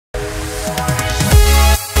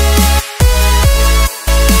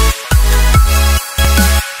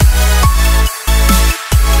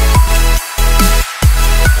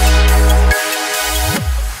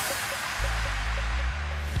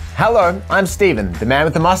Hello, I'm Stephen, the man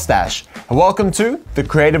with the mustache, and welcome to The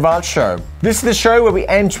Creative Arts Show. This is the show where we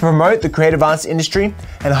aim to promote the creative arts industry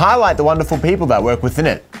and highlight the wonderful people that work within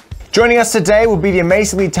it. Joining us today will be the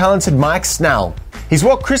amazingly talented Mike Snell. He's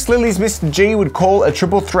what Chris Lilly's Mr. G would call a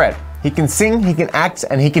triple threat. He can sing, he can act,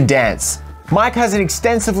 and he can dance. Mike has an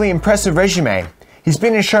extensively impressive resume. He's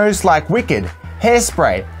been in shows like Wicked,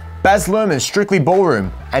 Hairspray, Baz Luhrmann's Strictly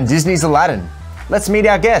Ballroom, and Disney's Aladdin. Let's meet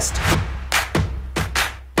our guest.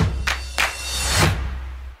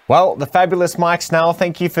 Well, the fabulous Mike Snell,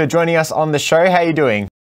 thank you for joining us on the show. How are you doing?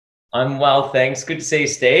 I'm well, thanks. Good to see you,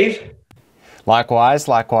 Steve. Likewise.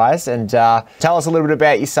 And tell us a little bit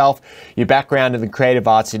about yourself, your background in the creative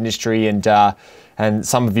arts industry, and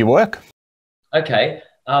some of your work. Okay.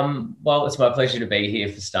 Well, it's my pleasure to be here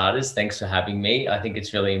for starters. Thanks for having me. I think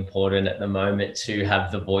it's really important at the moment to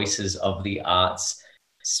have the voices of the arts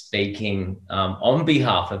speaking on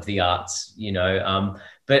behalf of the arts,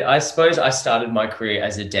 But I suppose I started my career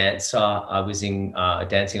as a dancer. I was in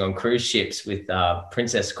dancing on cruise ships with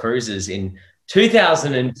Princess Cruises in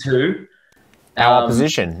 2002. Our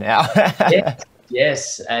opposition.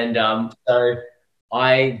 Yes. And so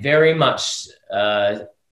I very much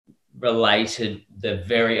related the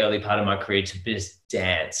very early part of my career to just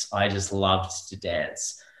dance. I just loved to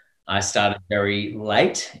dance. I started very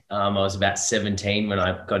late. I was about 17 when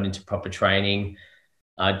I got into proper training.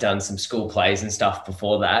 I'd done some school plays and stuff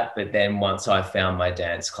before that, but then once I found my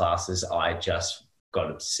dance classes, I just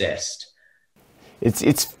got obsessed.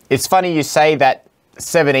 It's funny you say that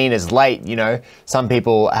 17 is late. Some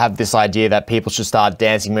people have this idea that people should start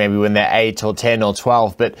dancing maybe when they're 8 or 10 or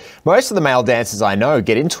 12, but most of the male dancers I know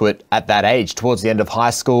get into it at that age, towards the end of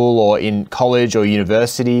high school or in college or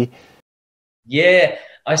university. Yeah,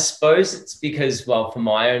 I suppose it's because, well, for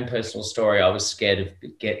my own personal story, I was scared of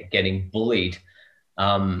getting bullied.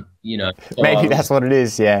 Maybe that's what it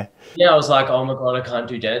is. Yeah, I was like, oh my God, I can't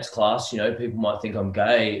do dance class. People might think I'm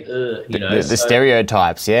gay. The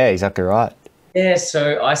stereotypes. Yeah, exactly right. Yeah.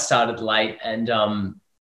 So I started late, and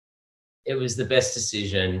it was the best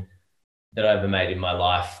decision that I ever made in my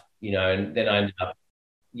life, and then I ended up,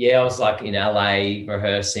 I was like in LA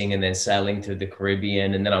rehearsing and then sailing through the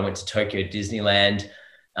Caribbean. And then I went to Tokyo Disneyland,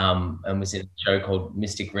 and was in a show called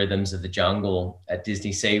Mystic Rhythms of the Jungle at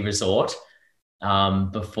Disney Sea Resort.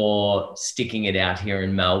 Before sticking it out here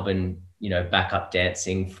in Melbourne, backup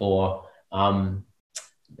dancing for,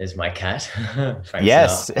 there's my cat.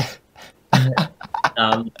 Yes.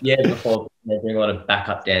 Before doing a lot of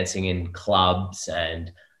backup dancing in clubs.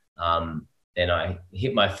 And then I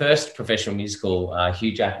hit my first professional musical,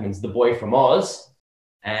 Hugh Jackman's The Boy from Oz,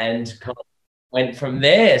 and kind of went from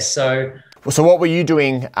there. So what were you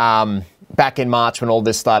doing back in March when all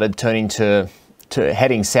this started turning to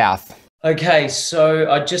heading south? Okay,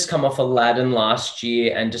 so I'd just come off Aladdin last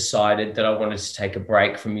year and decided that I wanted to take a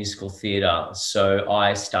break from musical theatre. So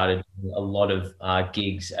I started doing a lot of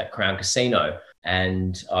gigs at Crown Casino,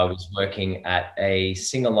 and I was working at a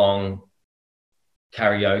sing-along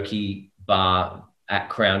karaoke bar at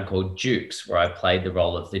Crown called Duke's, where I played the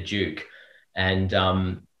role of the Duke. And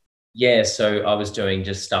so I was doing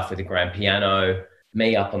just stuff with the grand piano,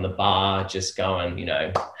 me up on the bar, just going,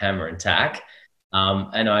 hammer and tack.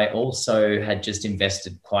 And I also had just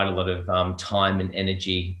invested quite a lot of time and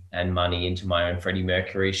energy and money into my own Freddie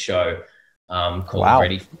Mercury show called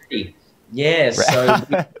Freddie. Yeah,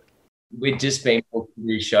 so we'd just been booked to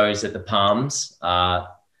do shows at the Palms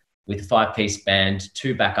with a 5-piece band,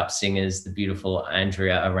 2 backup singers, the beautiful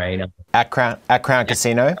Andrea Arena. At Crown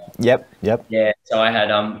Casino? Yep. Yeah, so I had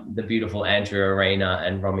the beautiful Andrea Arena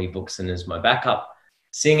and Romy Buxton as my backup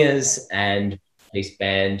singers, and piece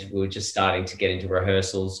band. We were just starting to get into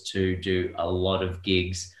rehearsals to do a lot of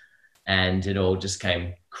gigs, and it all just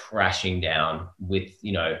came crashing down with,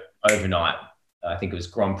 overnight. I think it was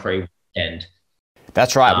Grand Prix weekend.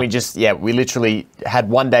 That's right. We literally had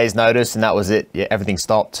 1 day's notice and that was it. Yeah, everything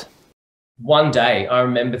stopped. One day I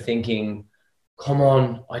remember thinking, come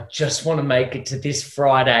on, I just want to make it to this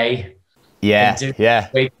Friday. Yeah.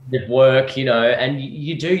 Weekend of work, and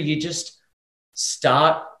you just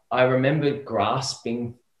start. I remember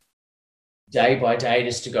grasping day by day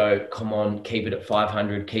just to go, come on, keep it at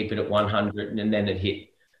 500, keep it at 100. And then it hit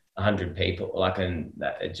 100 people, and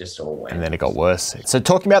that, it just all went. And then it got worse. So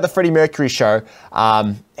talking about the Freddie Mercury show,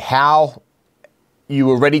 how you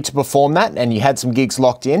were ready to perform that and you had some gigs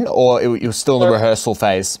locked in, or you were still in the rehearsal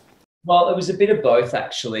phase? Well, it was a bit of both,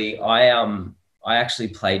 actually. I actually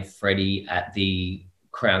played Freddie at the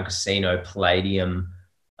Crown Casino Palladium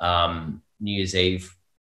New Year's Eve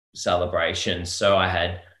celebration. So I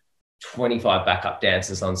had 25 backup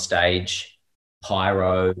dancers on stage,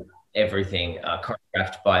 pyro, everything,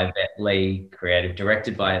 choreographed by Yvette Lee, creative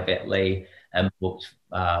directed by Yvette Lee, and booked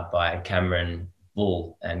by Cameron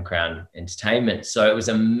Bull and Crown Entertainment. So it was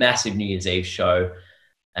a massive New Year's Eve show.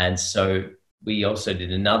 And so we also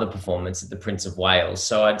did another performance at the Prince of Wales.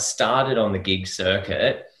 So I'd started on the gig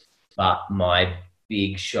circuit, but my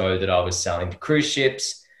big show that I was selling to cruise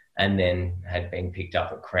ships and then had been picked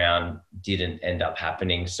up at Crown didn't end up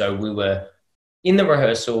happening. So we were in the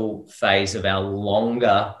rehearsal phase of our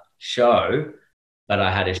longer show, but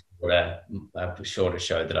I had a shorter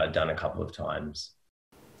show that I'd done a couple of times.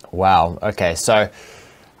 Wow. Okay. So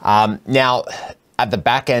now at the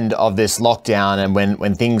back end of this lockdown and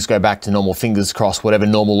when things go back to normal, fingers crossed, whatever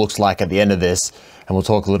normal looks like at the end of this, and we'll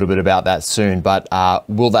talk a little bit about that soon, but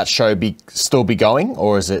will that show still be going,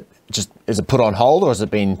 or is it put on hold, or has it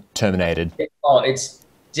been terminated? Oh, it's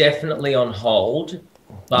definitely on hold.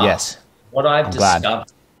 But yes. What I've discovered,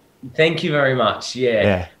 thank you very much.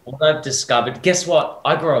 Yeah. What I've discovered, guess what?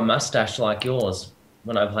 I grow a mustache like yours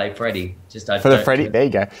when I play Freddie. There you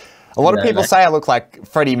go. A lot of people say I look like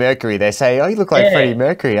Freddie Mercury. They say, oh, you look like Freddie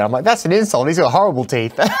Mercury. And I'm like, that's an insult. He's got horrible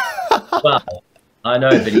teeth. Well, I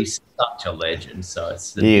know, but he's such a legend. So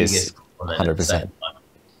it's the biggest compliment. 100%.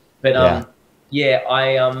 But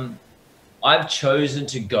I've chosen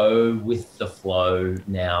to go with the flow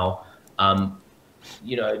now.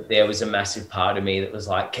 You know, there was a massive part of me that was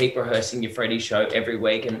like, keep rehearsing your Freddie show every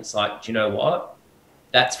week. And it's like, do you know what?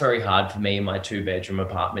 That's very hard for me in my 2-bedroom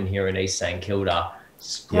apartment here in East St Kilda,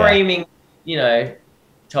 screaming, you know,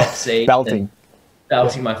 top seat.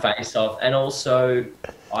 belting my face off. And also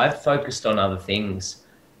I've focused on other things.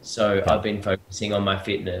 So I've been focusing on my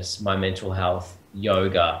fitness, my mental health,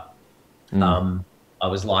 yoga. I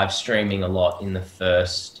was live streaming a lot in the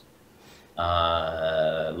first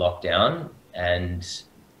lockdown, and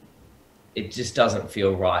it just doesn't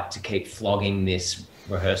feel right to keep flogging this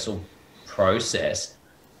rehearsal process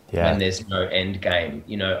when there's no end game.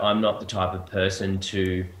 You know, I'm not the type of person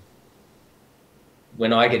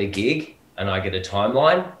when I get a gig and I get a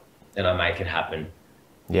timeline, then I make it happen.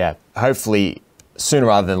 Yeah, hopefully sooner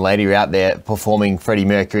rather than later you're out there performing Freddie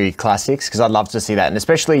Mercury classics, because I'd love to see that. And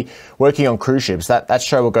especially working on cruise ships, that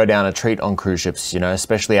show will go down a treat on cruise ships, you know,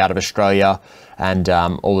 especially out of Australia and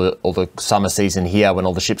all the summer season here when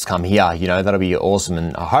all the ships come here, you know, that'll be awesome.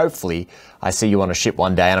 And hopefully I see you on a ship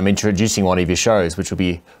one day and I'm introducing one of your shows, which will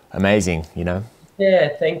be amazing, you know. Yeah,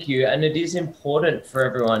 thank you. And it is important for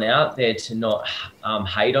everyone out there to not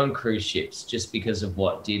hate on cruise ships just because of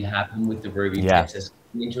what did happen with the Ruby Princess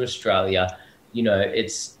into Australia. You know,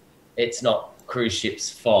 it's not cruise ships'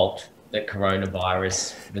 fault that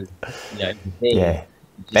coronavirus, you know, thing.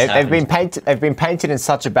 They've been painted in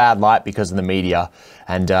such a bad light because of the media,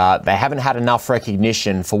 and they haven't had enough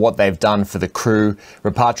recognition for what they've done for the crew,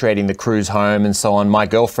 repatriating the crews home and so on. My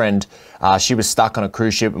girlfriend, she was stuck on a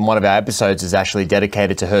cruise ship, and one of our episodes is actually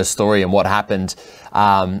dedicated to her story and what happened,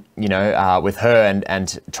 you know, with her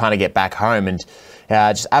and trying to get back home. And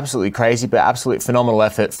just absolutely crazy, but absolutely phenomenal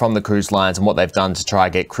effort from the cruise lines and what they've done to try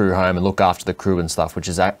and get crew home and look after the crew and stuff, which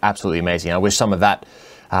is absolutely amazing. I wish some of that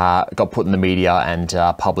got put in the media and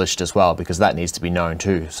published as well, because that needs to be known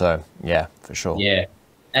too. So yeah, for sure. Yeah,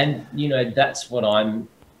 and you know, that's what I'm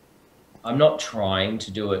not trying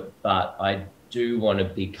to do it, but I do want to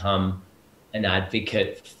become an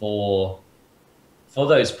advocate for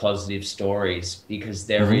those positive stories, because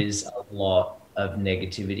there is a lot of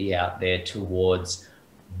negativity out there towards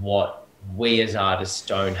what we as artists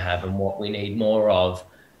don't have and what we need more of.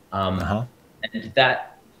 And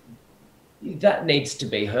that needs to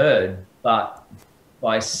be heard, but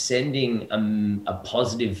by sending a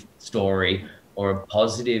positive story or a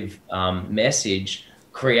positive message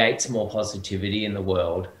creates more positivity in the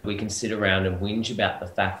world. We can sit around and whinge about the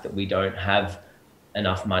fact that we don't have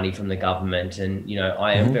enough money from the government. And, you know,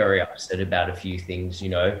 I am very upset about a few things, you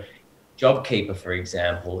know. JobKeeper, for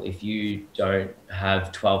example, if you don't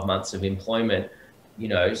have 12 months of employment, you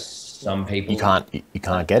know, some people... You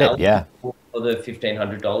can't get it, yeah. For the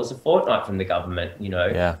 $1,500 a fortnight from the government, you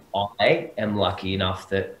know. I am lucky enough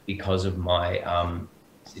that because of my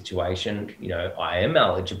situation, you know, I am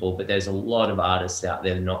eligible, but there's a lot of artists out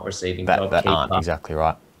there not receiving JobKeeper. That aren't, exactly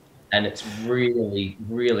right. And it's really,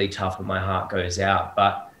 really tough, and my heart goes out.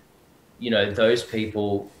 But, you know, those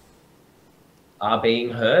people are being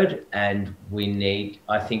heard, and we need,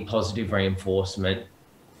 I think, positive reinforcement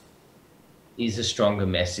is a stronger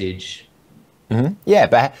message.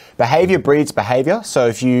 Yeah, behavior breeds behavior. So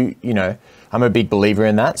if you know, I'm a big believer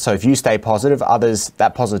in that. So if you stay positive, others,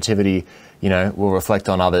 that positivity, you know, will reflect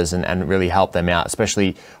on others and really help them out.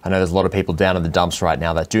 Especially, I know there's a lot of people down in the dumps right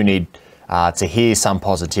now that do need to hear some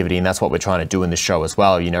positivity, and that's what we're trying to do in the show as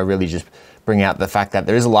well. You know, really just bring out the fact that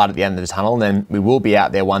there is a light at the end of the tunnel, and then we will be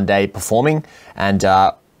out there one day performing. And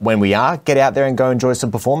when we are, get out there and go enjoy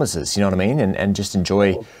some performances, you know what I mean? And just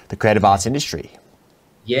enjoy the creative arts industry.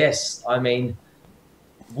 Yes, I mean,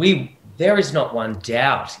 there is not one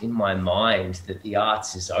doubt in my mind that the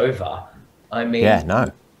arts is over. I mean,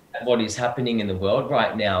 what is happening in the world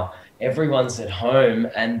right now, everyone's at home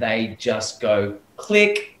and they just go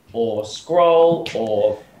click or scroll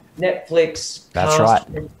or Netflix. That's right.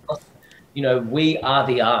 You know, we are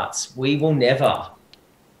the arts. We will never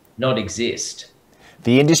not exist.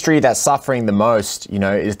 The industry that's suffering the most, you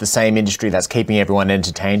know, is the same industry that's keeping everyone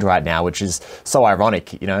entertained right now, which is so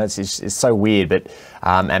ironic. You know, it's so weird, but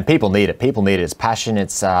and people need it. People need it. It's passion. It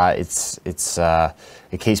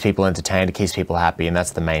keeps people entertained. It keeps people happy, and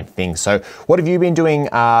that's the main thing. So, what have you been doing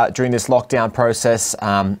during this lockdown process?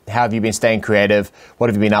 How have you been staying creative? What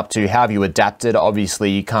have you been up to? How have you adapted? Obviously,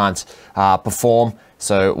 you can't perform.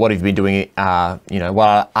 So, what have you been doing? You know,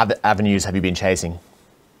 what other avenues have you been chasing?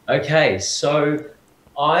 Okay, so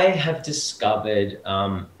I have discovered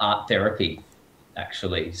art therapy,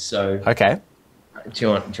 actually. So, okay, do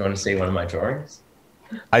you want to see one of my drawings?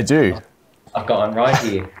 I do. I've got one right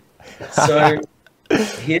here. So,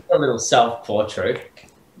 here's a little self-portrait.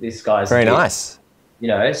 This guy's very nice. You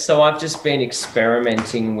know, so I've just been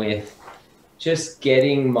experimenting with just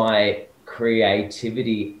getting my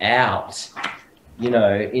creativity out, you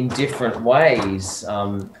know, in different ways.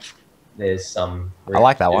 There's some. I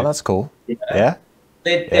like that one. That's cool. You know? Yeah.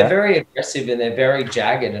 They're very aggressive and they're very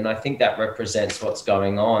jagged, and I think that represents what's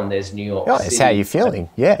going on. There's New York City. It's how you're feeling.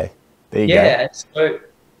 Yeah. There you go. Yeah. So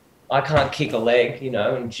I can't kick a leg, you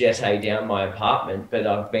know, and jet down my apartment, but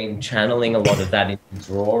I've been channeling a lot of that into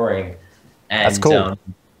drawing. And that's cool.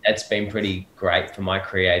 It's been pretty great for my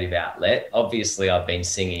creative outlet. Obviously, I've been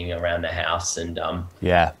singing around the house, and I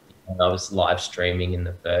was live streaming in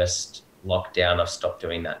the first lockdown. I've stopped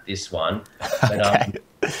doing that this one, but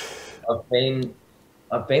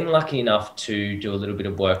I've been lucky enough to do a little bit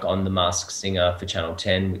of work on The Masked Singer for Channel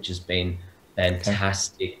 10, which has been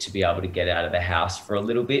fantastic to be able to get out of the house for a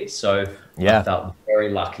little bit. So I felt very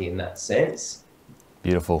lucky in that sense.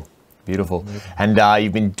 Beautiful, beautiful. And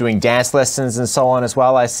you've been doing dance lessons and so on as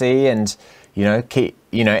well, I see, and you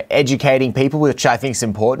know, educating people, which I think is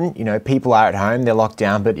important. You know, people are at home, they're locked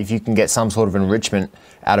down, but if you can get some sort of enrichment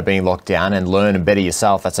out of being locked down and learn and better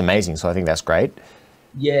yourself, that's amazing. So I think that's great.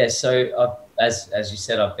 Yeah, so as you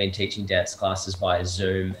said, I've been teaching dance classes via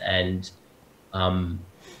Zoom, and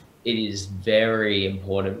it is very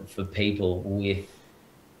important for people with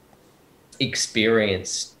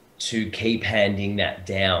experience to keep handing that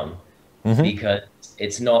down, because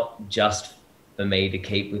it's not just for me to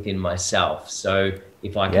keep within myself. So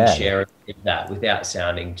if I can share that without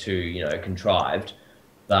sounding too, you know, contrived,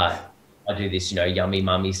 but I do this, you know, yummy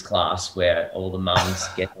mummies class where all the mums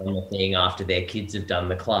get on the thing after their kids have done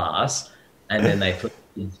the class, and then they put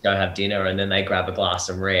the kids go have dinner, and then they grab a glass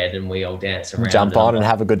of red and we all dance around. Jump on and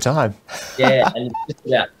have a good time. Yeah, and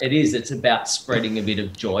it's about spreading a bit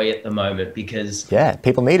of joy at the moment, because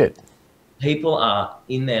people need it. People are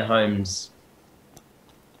in their homes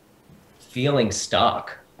feeling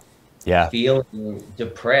stuck, feeling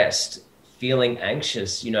depressed, feeling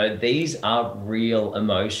anxious. You know, these are real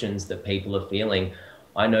emotions that people are feeling.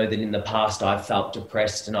 I know that in the past I've felt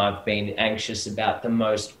depressed and I've been anxious about the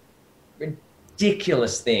most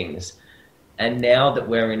ridiculous things. And now that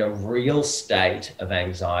we're in a real state of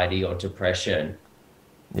anxiety or depression,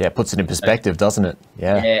 it puts it in perspective, doesn't it?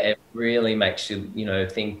 Yeah, it really makes you, you know,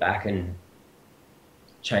 think back and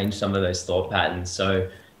change some of those thought patterns. So,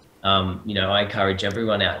 you know, I encourage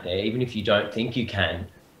everyone out there, even if you don't think you can,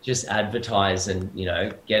 just advertise and, you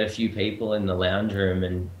know, get a few people in the lounge room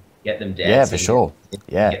and get them dancing. Yeah, for sure.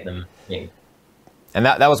 Get them in. And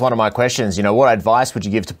that was one of my questions. You know, what advice would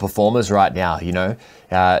you give to performers right now? You know,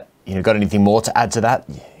 got anything more to add to that?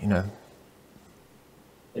 You know,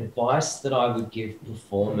 advice that I would give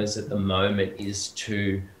performers at the moment is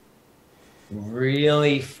to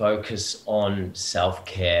really focus on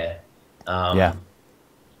self-care.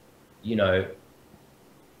 You know,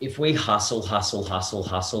 if we hustle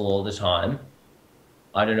all the time,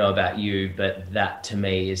 I don't know about you, but that to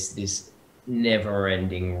me is this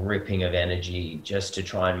never-ending ripping of energy just to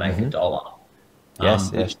try and make a dollar.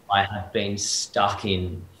 Which I have been stuck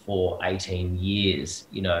in for 18 years.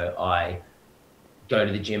 You know, I go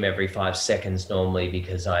to the gym every 5 seconds normally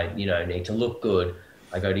because I, you know, need to look good.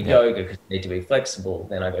 I go to yoga because I need to be flexible.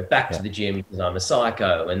 Then I go back to the gym because I'm a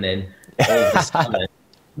psycho. And then all of a sudden,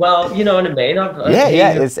 well, you know what I mean? I've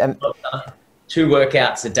 2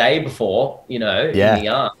 workouts a day before, you know, in the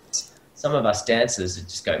arts. Some of us dancers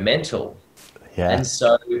just go mental. And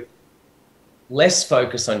so less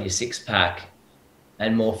focus on your six pack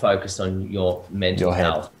and more focus on your mental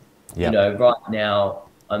health. Yep. You know, right now,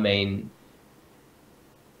 I mean,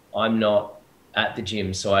 I'm not at the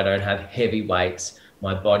gym, so I don't have heavy weights.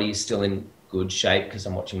 My body is still in good shape because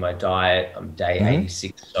I'm watching my diet. I'm day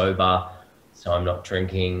 86 sober, so I'm not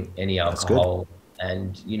drinking any alcohol.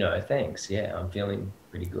 And, you know, thanks. Yeah, I'm feeling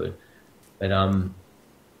pretty good. But I'm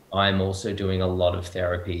also doing a lot of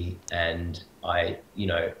therapy, and I'm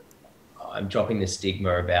dropping the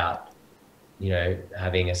stigma about, you know,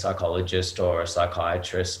 having a psychologist or a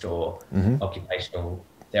psychiatrist or occupational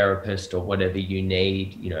therapist or whatever you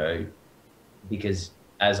need, you know, because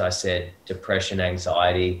as I said, depression,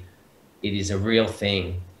 anxiety, it is a real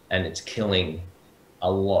thing, and it's killing a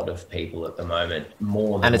lot of people at the moment,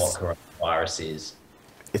 more than what coronavirus is.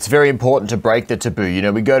 It's very important to break the taboo. You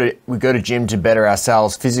know, we go to gym to better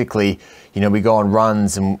ourselves physically. You know, we go on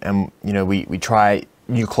runs and you know, we try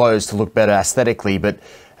new clothes to look better aesthetically, but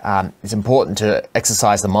it's important to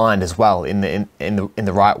exercise the mind as well in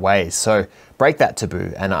the right ways. So break that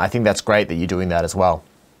taboo, and I think that's great that you're doing that as well.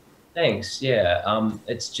 Thanks. Yeah,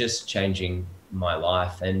 it's just changing my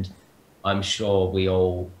life, and I'm sure we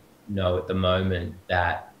all know at the moment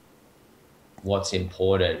that what's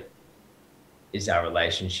important is our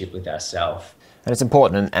relationship with ourselves. And it's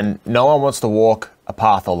important, and no one wants to walk a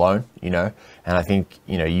path alone, you know. And I think,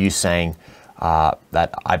 you know, you saying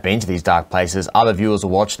that I've been to these dark places, other viewers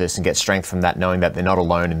will watch this and get strength from that, knowing that they're not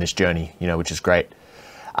alone in this journey, you know, which is great.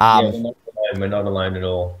 Yeah, we're not alone at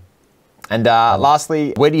all. And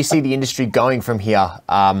lastly, where do you see the industry going from here?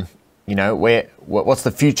 You know, what's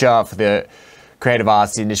the future for the creative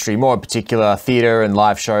arts industry, more in particular theatre and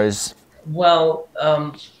live shows? Well,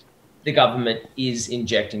 the government is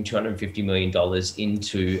injecting $250 million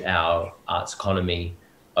into our arts economy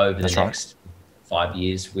over the next 5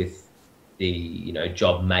 years with the, you know,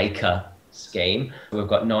 Job Maker scheme. We've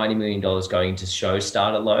got $90 million going into show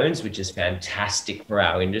starter loans, which is fantastic for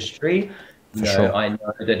our industry. I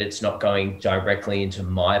know that it's not going directly into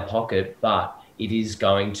my pocket, but it is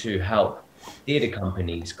going to help theatre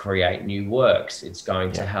companies create new works. It's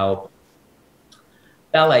going to help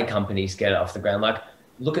ballet companies get off the ground. Like,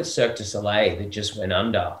 look at Cirque du Soleil that just went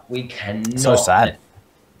under. We cannot. So sad.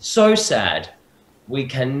 So sad. We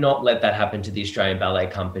cannot let that happen to the Australian Ballet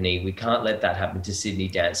Company. We can't let that happen to Sydney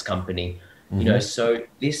Dance Company. You know, so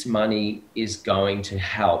this money is going to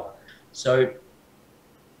help. So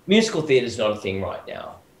musical theatre is not a thing right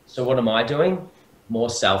now. So what am I doing? More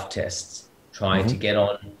self-tests, trying to get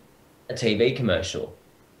on a TV commercial.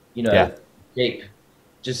 You know, cheap.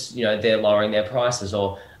 Just, you know, they're lowering their prices.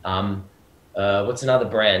 Or what's another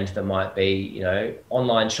brand that might be, you know,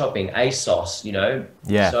 online shopping, ASOS, you know?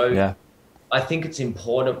 So I think it's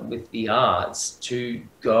important with the arts to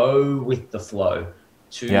go with the flow.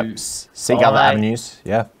 To seek other avenues.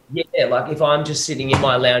 Yeah, like if I'm just sitting in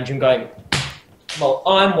my lounge and going, well,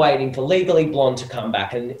 I'm waiting for Legally Blonde to come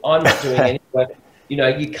back and I'm not doing any work. You know,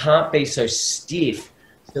 you can't be so stiff.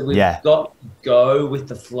 So we've got to go with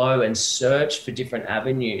the flow and search for different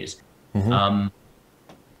avenues.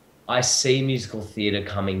 I see musical theatre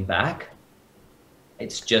coming back.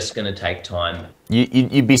 It's just going to take time.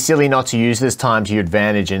 You'd be silly not to use this time to your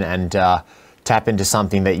advantage and tap into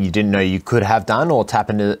something that you didn't know you could have done, or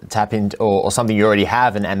tap into or something you already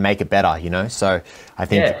have and make it better, you know? So I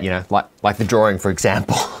think, you know, like the drawing, for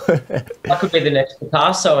example. I could be the next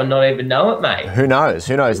Picasso and not even know it, mate. Who knows?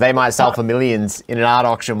 Who knows? They might sell for millions in an art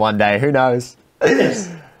auction one day. Who knows?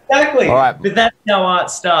 Exactly. All right. But that's how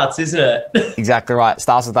art starts, isn't it? Exactly right.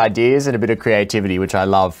 Starts with ideas and a bit of creativity, which I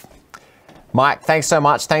love. Mike, thanks so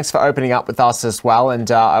much. Thanks for opening up with us as well.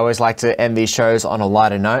 And I always like to end these shows on a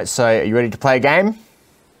lighter note. So are you ready to play a game?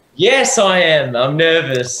 Yes, I am. I'm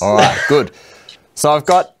nervous. All right, good. So I've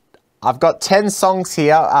got 10 songs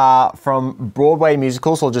here from Broadway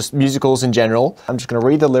musicals, or just musicals in general. I'm just going to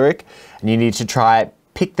read the lyric, and you need to try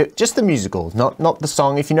pick just the musical, not the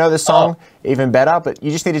song. If you know the song, even better. But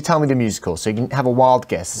you just need to tell me the musical, so you can have a wild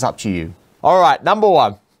guess. It's up to you. All right, number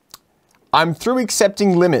one. I'm through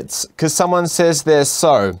accepting limits because someone says they're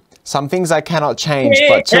so. Some things I cannot change,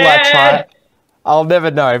 but till I try, I'll never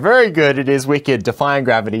know. Very good. It is Wicked, Defying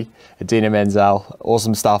Gravity, Idina Menzel.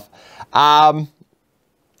 Awesome stuff. Number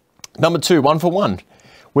two, One for One.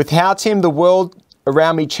 Without him, the world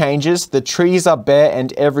around me changes. The trees are bare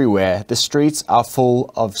and everywhere. The streets are full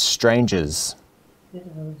of strangers.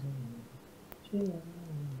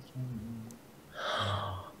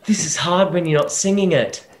 This is hard when you're not singing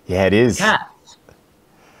it. Yeah, it is. Cat.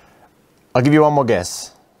 I'll give you one more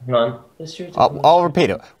guess. Hang on. I'll repeat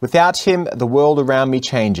it. Without him, the world around me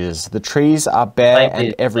changes. The trees are bare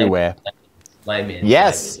and everywhere. Les Mis.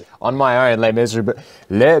 Yes, on my own, Les Miserables.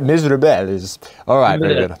 Les Miserables. All right,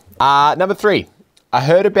 very good. Number 3. I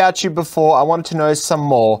heard about you before. I wanted to know some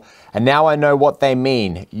more, and now I know what they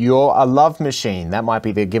mean. You're a love machine. That might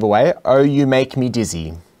be the giveaway. Oh, you make me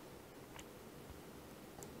dizzy.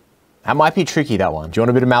 That might be tricky, that one. Do you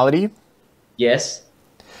want a bit of melody? Yes.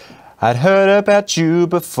 I'd heard about you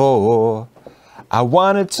before. I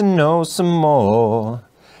wanted to know some more.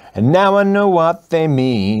 And now I know what they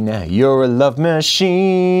mean. You're a love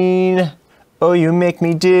machine. Oh, you make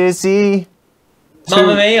me dizzy.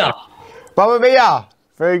 Mamma Mia. Mamma Mia.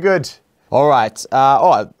 Very good. All right.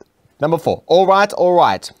 Number 4. All right, all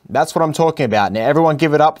right. That's what I'm talking about. Now, everyone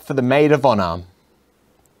give it up for the maid of honor.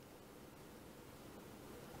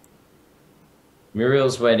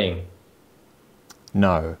 Muriel's Wedding.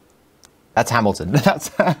 No. That's Hamilton.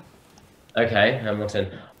 That's... Okay,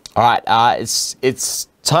 Hamilton. All right. It's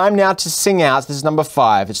time now to sing out. This is number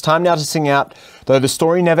 5. It's time now to sing out, though the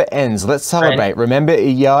story never ends. Let's celebrate. Friend. Remember a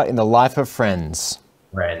year in the life of friends.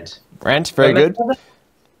 Rent. Rent, very good.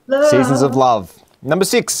 Seasons of Love. Number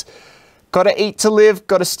 6. Gotta eat to live,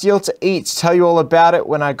 gotta steal to eat. Tell you all about it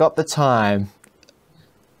when I got the time.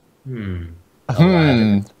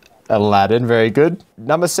 Aladdin, very good.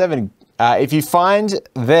 Number 7. If you find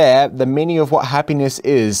there the meaning of what happiness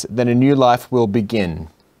is, then a new life will begin.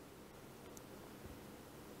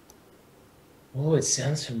 Oh, it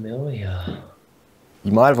sounds familiar.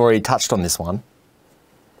 You might have already touched on this one.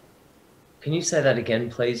 Can you say that again,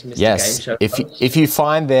 please, Mr. Yes. Game Show? If you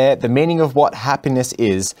find there the meaning of what happiness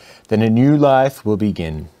is, then a new life will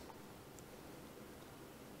begin.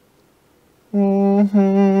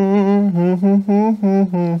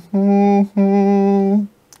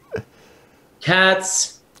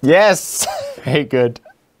 Cats. Yes. Very good.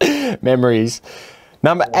 Memories.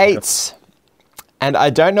 Number 8. And I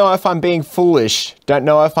don't know if I'm being foolish. Don't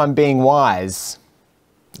know if I'm being wise.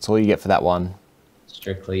 That's all you get for that one.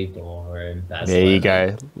 Strictly Ballroom. There you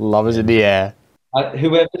go. Love is in the air.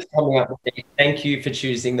 Whoever's coming up with these, thank you for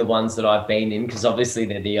choosing the ones that I've been in, because obviously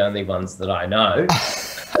they're the only ones that I know.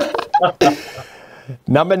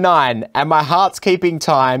 Number 9. And my heart's keeping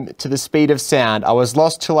time to the speed of sound. I was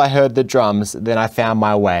lost till I heard the drums, then I found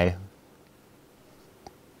my way.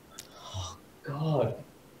 Oh, God.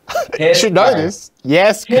 You should know this.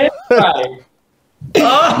 Yes. You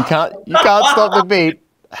can't stop the beat.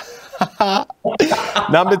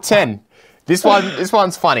 Number 10. This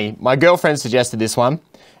one's funny. My girlfriend suggested this one,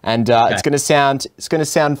 and it's going to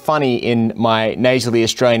sound funny in my nasally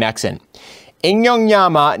Australian accent. Inyong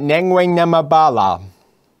nyama nengweng nama bala.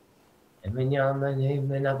 Can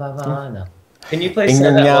you please say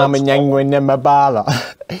that once?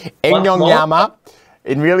 Inyong nyama,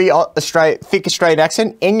 in really thick Australian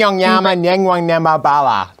accent. Inyong nyama nengweng nama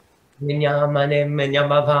bala.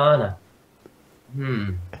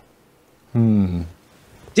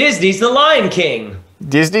 Disney's The Lion King.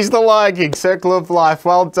 Disney's The Lion King, Circle of Life.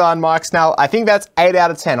 Well done, Mike Snell. I think that's 8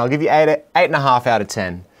 out of 10. I'll give you 8.5 out of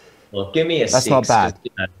 10. Well, give me a 6. That's not bad.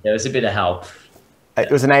 There was a bit of help. It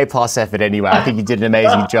was an A+ effort anyway. I think you did an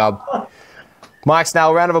amazing job. Mike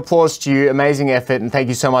Snell, round of applause to you. Amazing effort, and thank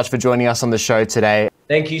you so much for joining us on the show today.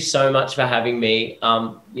 Thank you so much for having me.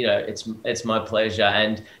 It's my pleasure,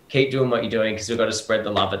 and keep doing what you're doing, because we've got to spread the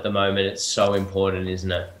love at the moment. It's so important, isn't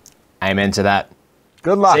it? Amen to that.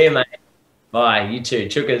 Good luck. See you, mate. Bye. You too.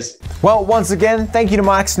 Chookers. Well, once again, thank you to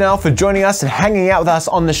Mike Snell for joining us and hanging out with us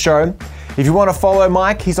on the show. If you want to follow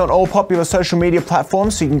Mike, he's on all popular social media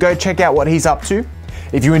platforms, so you can go check out what he's up to.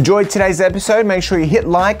 If you enjoyed today's episode, make sure you hit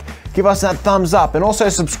like, give us that thumbs up, and also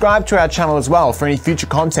subscribe to our channel as well for any future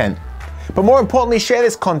content. But more importantly, share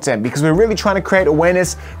this content, because we're really trying to create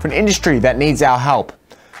awareness for an industry that needs our help.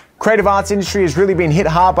 Creative arts industry has really been hit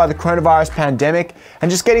hard by the coronavirus pandemic,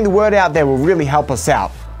 and just getting the word out there will really help us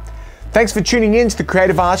out. Thanks for tuning in to the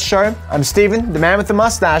Creative Arts Show. I'm Stephen, the man with the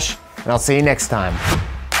mustache, and I'll see you next time.